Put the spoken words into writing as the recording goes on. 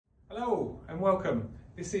Hello and welcome.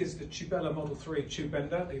 This is the Tubela Model 3 tube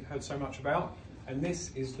bender that you've heard so much about, and this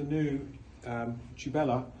is the new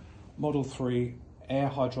Tubela Model 3 air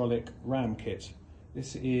hydraulic ram kit.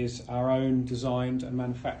 This is our own designed and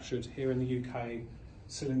manufactured here in the UK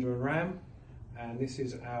cylinder and ram, and this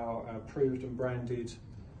is our approved and branded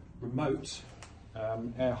remote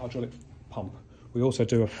air hydraulic pump. We also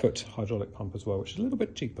do a foot hydraulic pump as well, which is a little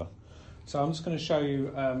bit cheaper. So I'm just going to show you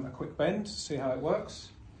a quick bend to see how it works.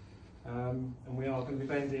 And we are going to be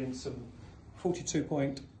bending some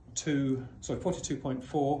 42.4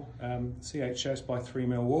 CHS by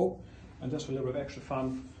 3mm wall, and just for a little bit of extra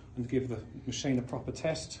fun and to give the machine a proper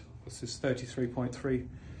test, this is 33.7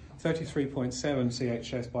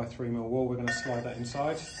 CHS by 3mm wall. We're going to slide that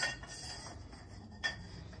inside.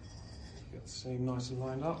 Get the seam nice and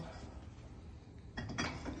lined up.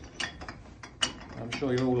 I'm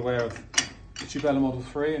sure you're all aware of the Tubela Model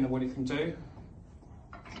 3 and what it can do.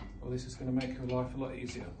 Well, this is going to make your life a lot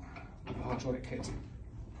easier with the hydraulic kit.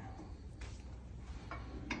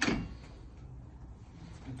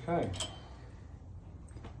 Okay,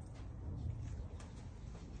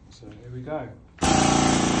 so here we go.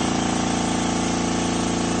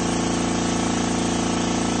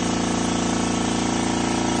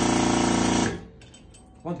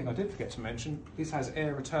 One thing I did forget to mention, this has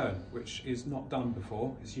air return, which is not done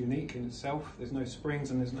before. It's unique in itself. There's no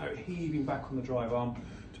springs and there's no heaving back on the drive arm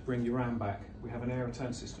to bring your ram back. We have an air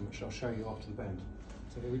return system, which I'll show you after the bend.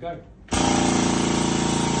 So here we go.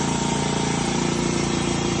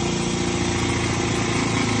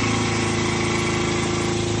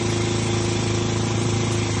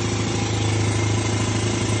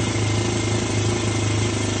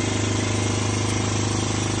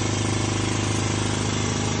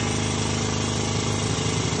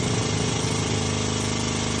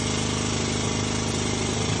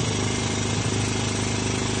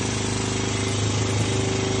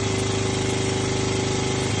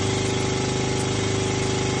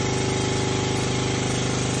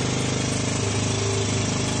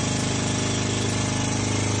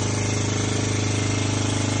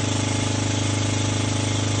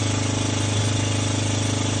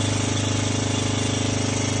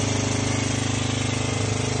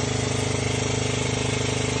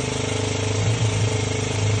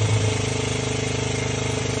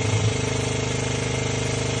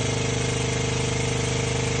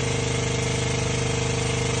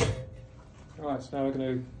 Right, so now we're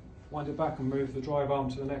going to wind it back and move the drive arm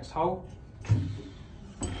to the next hole. As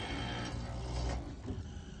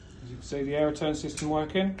you can see, the air return system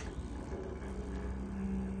working.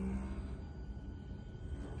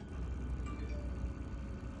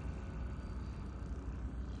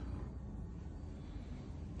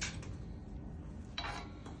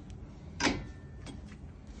 Have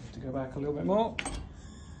to go back a little bit more.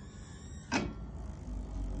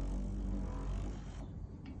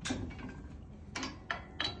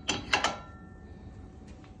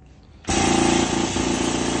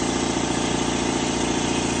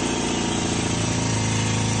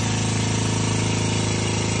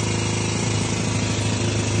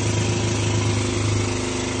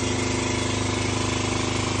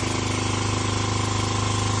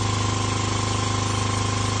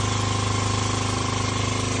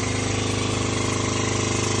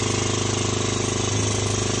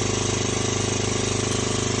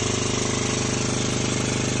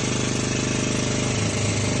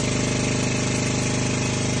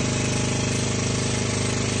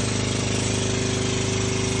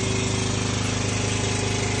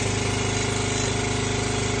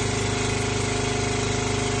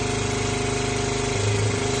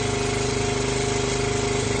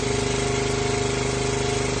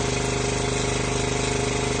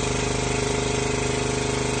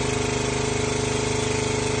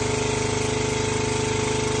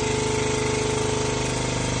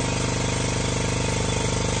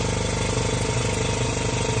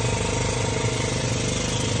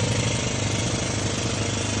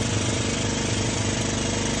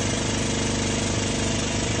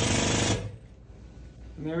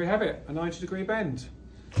 And there we have it, a 90-degree bend.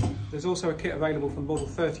 There's also a kit available from Model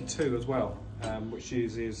 32 as well, which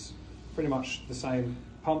uses pretty much the same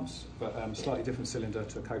pumps, but slightly different cylinder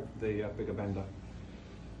to cope with the bigger bender.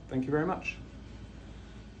 Thank you very much.